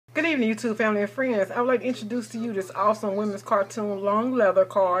Good evening, YouTube family and friends. I would like to introduce to you this awesome women's cartoon long leather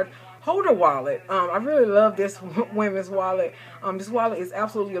card holder wallet. I really love this women's wallet. This wallet is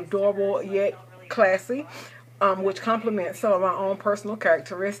absolutely adorable yet classy, which complements some of my own personal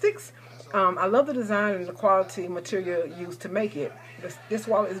characteristics. I love the design and the quality material used to make it. This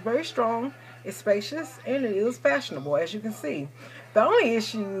wallet is very strong, it's spacious, and it is fashionable, as you can see. The only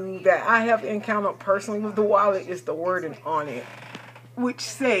issue that I have encountered personally with the wallet is the wording on it, which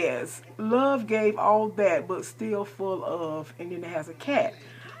says, "Love gave all that, but still full of," and then it has a cat.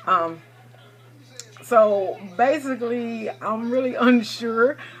 So basically, I'm really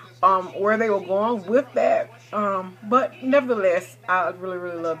unsure where they were going with that. But nevertheless, I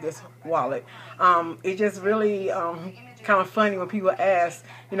really love this wallet. It just really kind of funny when people ask,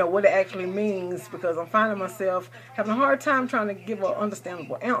 what it actually means, because I'm finding myself having a hard time trying to give an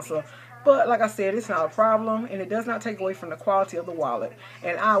understandable answer. But like I said, it's not a problem, and it does not take away from the quality of the wallet.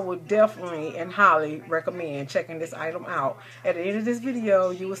 And I would definitely and highly recommend checking this item out. At the end of this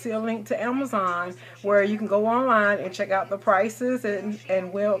video, you will see a link to Amazon where you can go online and check out the prices and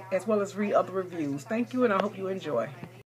as well as read other reviews. Thank you, and I hope you enjoy.